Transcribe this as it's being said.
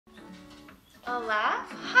A laugh?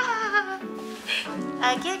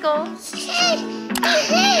 A giggle.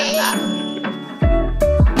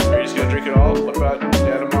 Are you just gonna drink it all? What about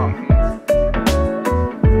Dad and Mom?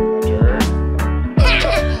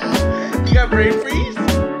 Hunter? You got brain freeze?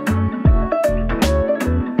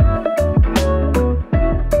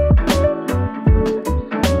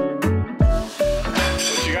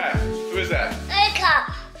 What you got? Who is that?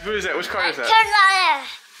 Who is that? Which car is that?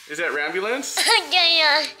 Is that Rambulance?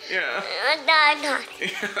 Yeah.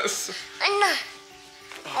 Yes.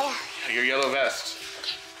 Oh, your yellow vest.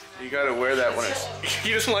 You gotta wear that when it's...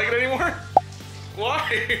 You just don't like it anymore? Why?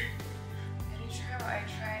 Anytime I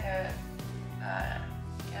try to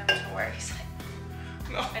get him to wear, he's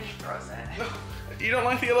like, No. and he throws it. No. You don't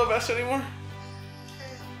like the yellow vest anymore?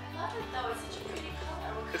 I love it though, it's such a pretty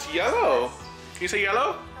color. What It's color yellow. is Can you say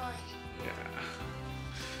yellow? this? Yeah.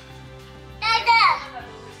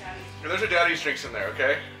 There's a daddy's drinks in there,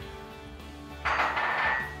 okay?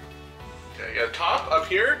 Okay, yeah, top up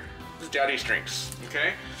here is daddy's drinks,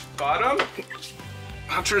 okay? Bottom,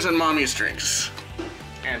 Hunter's and mommy's drinks.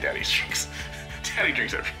 And daddy's drinks. Daddy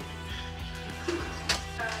drinks everything.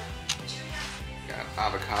 Got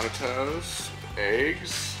avocado toast,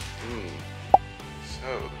 eggs.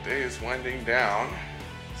 So the day is winding down.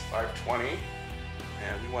 It's 5:20,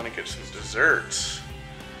 and we want to get some desserts.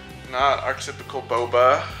 Not our typical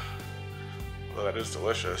boba, although that is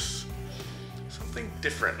delicious. Something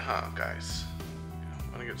different, huh, guys? Yeah, I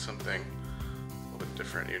want to get something a little bit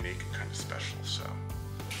different, unique, and kind of special, so.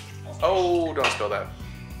 Oh, don't spill that.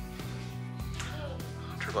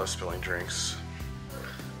 Hunter loves spilling drinks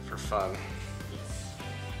for fun.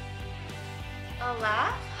 A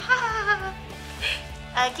laugh?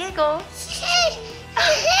 A giggle.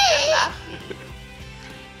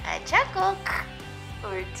 A chuckle.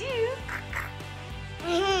 Or two.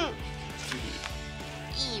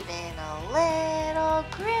 Even a little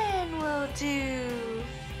grin will do.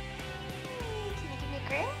 Can you give me a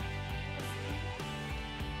grin?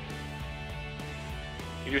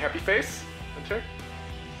 You do happy face, Hunter?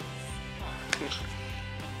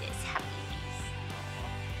 This happy face.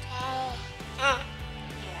 Yeah,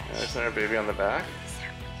 there's another baby on the back.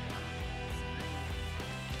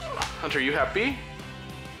 Hunter, you happy?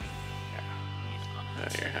 Yeah,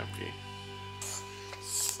 you're happy.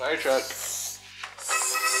 Fire truck.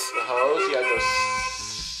 The hose, yeah,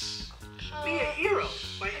 goes. Be a hero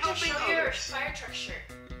by helping Show your others. fire truck shirt.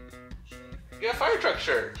 Yeah, fire truck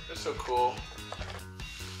shirt. That's so cool.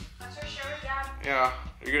 That's your shirt, Dad. Yeah,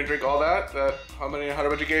 you're gonna drink all that? How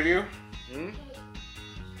much he gave you?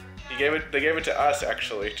 They gave it to us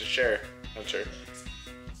actually to share. Hunter.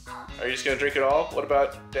 Are you just gonna drink it all? What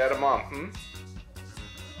about Dad and Mom?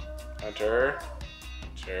 Hunter.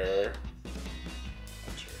 Hunter.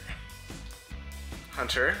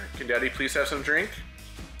 Hunter, can Daddy please have some drink?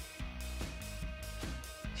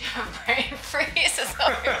 Brain freeze is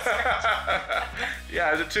always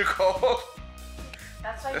Yeah, is it too cold?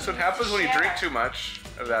 That's why That's what happens when you drink too much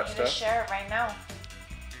of that You need to stuff. share it right now.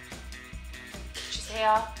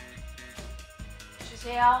 주세요.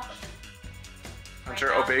 주세요. Hunter,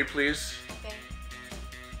 Right now. obey please. Okay.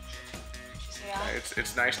 주세요.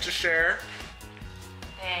 It's nice to share.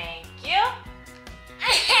 Thank you.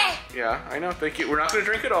 Yeah, I know, thank you. We're not gonna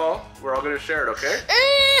drink it all. We're all gonna share it, okay?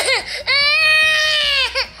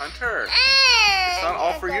 Hunter, it's not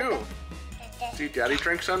all for you. See, Daddy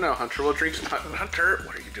drinks some now. Hunter will drink some. Hunter,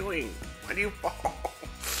 what are you doing? Why do you fall?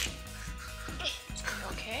 You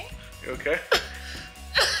okay? You okay?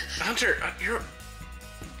 Hunter, you're...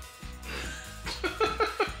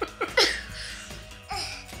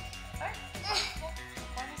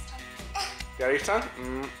 Daddy's tongue?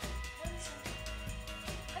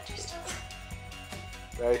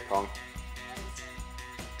 Daddy's tongue.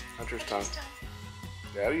 Hunter's tongue.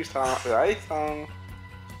 Daddy's tongue. Daddy's tongue.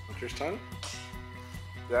 Hunter's tongue.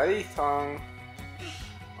 Daddy's tongue.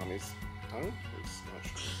 Mommy's tongue is not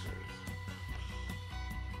sure.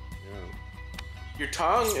 Yeah. Your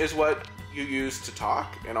tongue is what you use to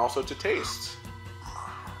talk and also to taste.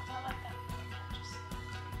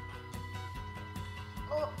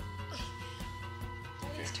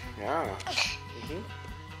 Yeah.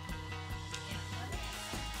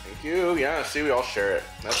 Thank you. Yeah, see, we all share it.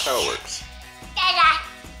 That's how it works.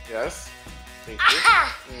 Yes? Thank you.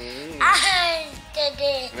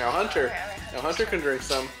 Now Hunter. Now Hunter can drink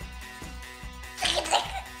some.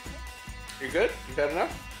 You're good? You've had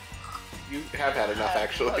enough? You have had enough,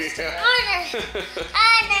 actually. Yeah.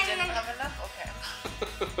 Didn't have enough?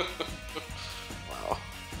 Okay. Wow.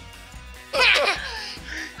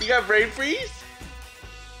 You got brain freeze?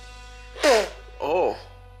 Oh.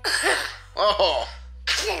 Oh.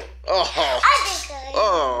 Oh.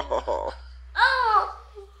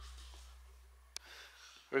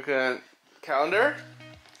 looking at calendar.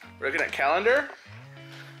 We're looking at calendar.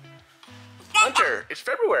 Hunter, it's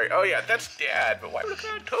February. Oh yeah, that's Dad. But why are we looking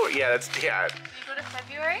at October? Yeah, that's Dad. You go to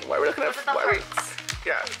February? Why are we looking at the hearts?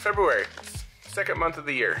 Yeah, February. Second month of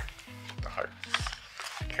the year. The hearts.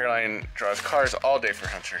 Caroline draws cars all day for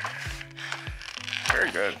Hunter.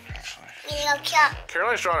 Very good, actually.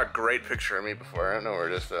 Caroline's drawn a great picture of me before. I don't know where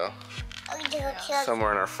it is though.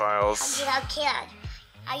 Somewhere in our files. Yeah,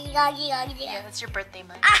 that's your birthday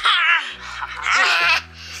month.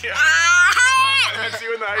 Yeah. That's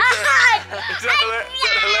you in the high chair. Is that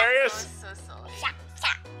hilarious? That was so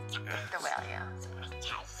silly. The whale, yeah.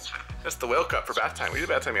 That's the whale cup for bath time. We did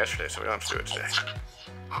bath time yesterday, so we don't have to do it today.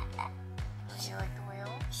 You like the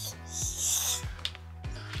whale?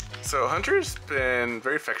 So Hunter's been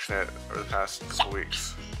very affectionate over the past couple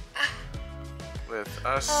weeks with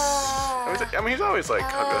us. I mean, he's always like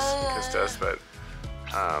hugged us and kissed us, but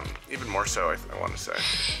even more so, I want to say.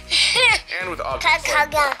 And with objects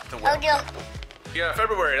like the whale cup. Yeah,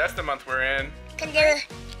 February. That's the month we're in. That's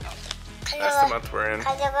the month we're in.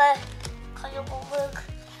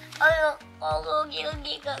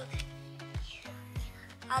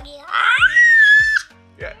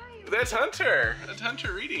 Yeah, that's Hunter. That's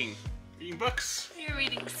Hunter reading books. You're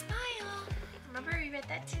reading Smile. Remember we read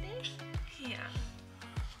that today? Yeah.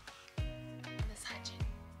 Miss Hudgen.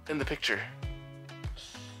 In the picture.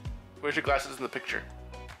 Where's your glasses in the picture?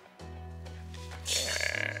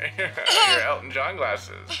 Yeah. Your Elton John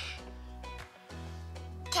glasses.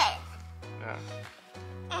 Yeah.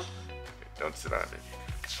 Okay, don't sit on it, baby.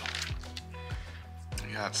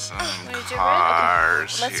 We got some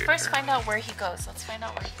cars Let's here. first find out where he goes. Let's find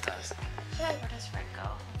out where he goes. Where does Red go?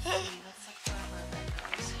 Let's see. Let's look for where Red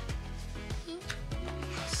goes.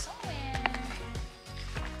 Somewhere.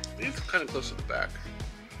 He's kind of close to the back.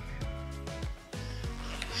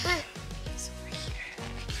 He's over here.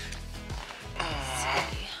 Let's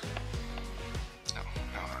see. No.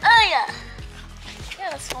 Yeah,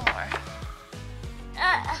 let's one more. Right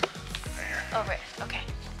here. Oh, red. Okay.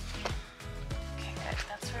 Okay, good.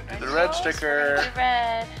 That's where Red The red goes. sticker. The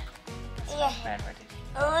red. That's red. Where did he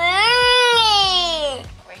go?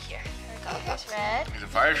 Right here. Here we go. There's Red. He's a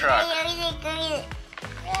fire truck. Red.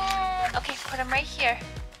 Okay, put him right here.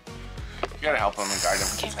 You gotta help him and guide him.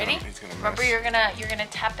 Okay, ready? He's gonna miss. Remember, you're gonna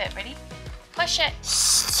tap it. Ready? Push it.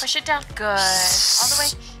 Push it down. Good. All the way.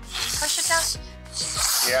 Push it down.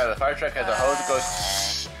 Yeah, the fire truck has a hose that goes.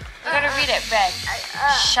 We're gonna read it. Red.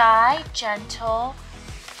 Shy, gentle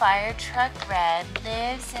fire truck Red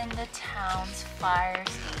lives in the town's fire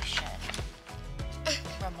station.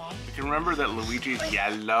 Ramon. You can remember that Luigi's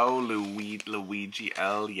yellow. Luigi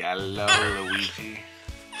L. Yellow Luigi.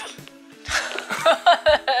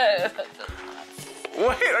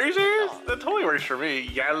 Wait, are you serious? That totally works for me.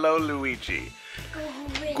 Yellow Luigi.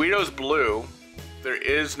 Guido's blue. There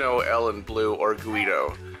is no L in blue or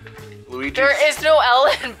Guido. Luigi's... There is no L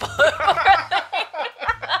in blue.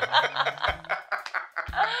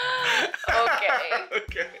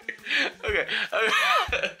 Okay.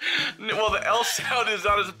 Well, the L sound is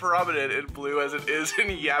not as prominent in blue as it is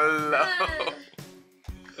in yellow.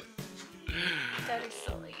 That is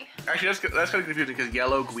silly. Actually, that's kind of confusing because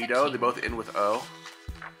yellow Guido, they both end with O.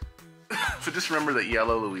 So just remember that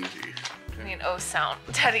yellow Luigi. I mean, O sound.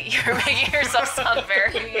 Daddy, you're making yourself sound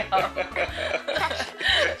very young.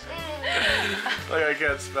 Like I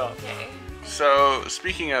can't spell. Okay. So,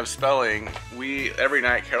 speaking of spelling, every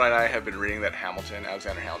night, Caroline and I have been reading that Alexander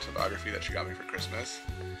Hamilton biography that she got me for Christmas.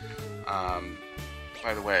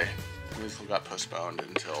 By the way, the musical got postponed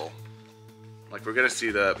until, like, we're gonna see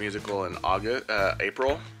the musical in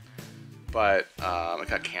April, but it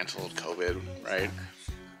got canceled, COVID, right?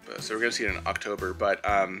 So we're gonna see it in October, but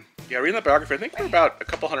yeah, reading the biography, I think we're about a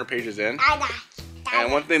couple hundred pages in.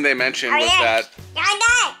 And one thing they mentioned was that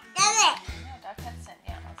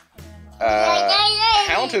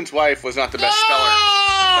Hamilton's wife was not the best speller.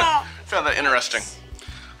 I found that interesting.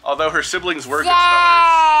 Although her siblings were good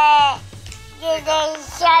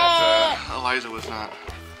spellers. Eliza was not.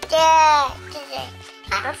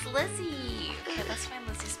 That's Lizzie. Okay, let's find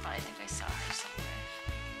Lizzie's spot. I think I saw her somewhere.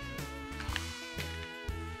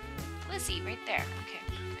 Lizzie, right there. Okay,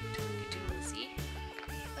 perfect. We can do Lizzie.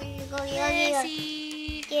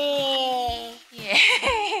 Lizzie. Yay.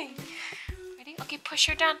 Ready? Okay, push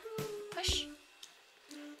her down. Push.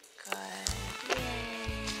 Good. Yay.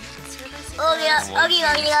 That's where Lizzie goes.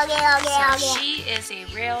 So she is a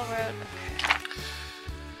railroad.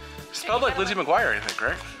 Spelled like Lizzie McGuire, I think,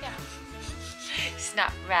 right? Yeah. It's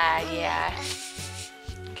not right, yeah.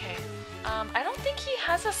 Okay. I don't think he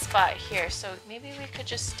has a spot here, so maybe we could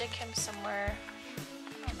just stick him somewhere.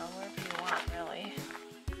 I don't know, wherever you want, really.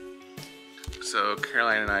 So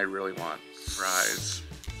Caroline and I really want fries.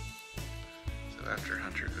 So after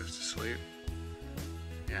Hunter goes to sleep,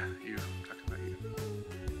 yeah, you, talking about you.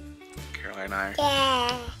 Caroline and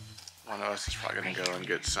I, one of us is probably gonna go and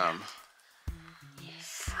get some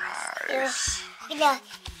fries. Alright,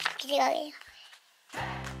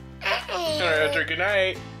 Hunter, good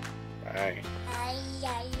night. Bye.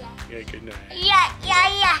 Yeah, good night.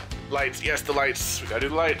 Yeah. Lights, yes, the lights. We gotta do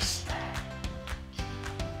the lights.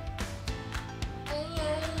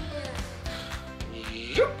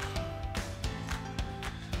 Yep.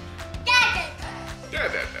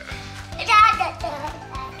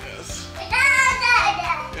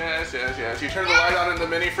 Yes. You turn the light on in the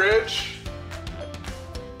mini fridge.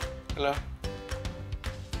 Hello.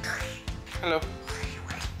 Hello.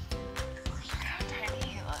 How tiny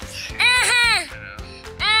he looks.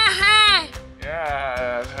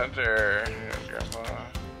 Yeah, it's Hunter and Grandpa.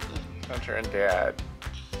 Hunter and Dad.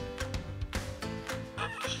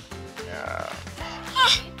 Yeah.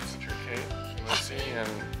 Hunter, Kate, Missy,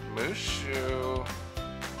 and Mushu.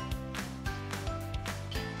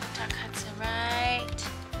 Duck Hudson, right?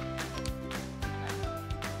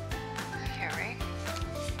 Here, right?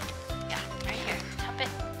 Yeah, right here. Tap it,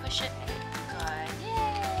 push it. Good.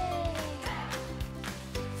 Yay!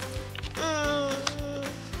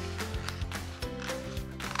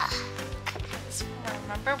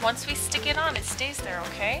 Remember, once we stick it on, it stays there,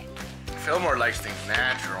 okay? Fillmore likes things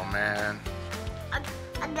natural, man.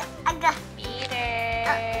 Eat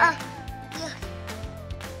it.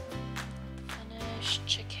 Finish,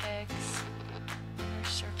 chick eggs, inner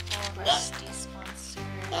circle, rusty sponsors.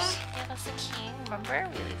 Yeah, that's the king, remember?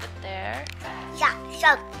 We leave it there.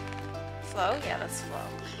 Flow? Yeah, that's Flow.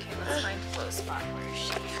 Okay, let's find Flow's spot. Where is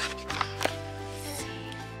she?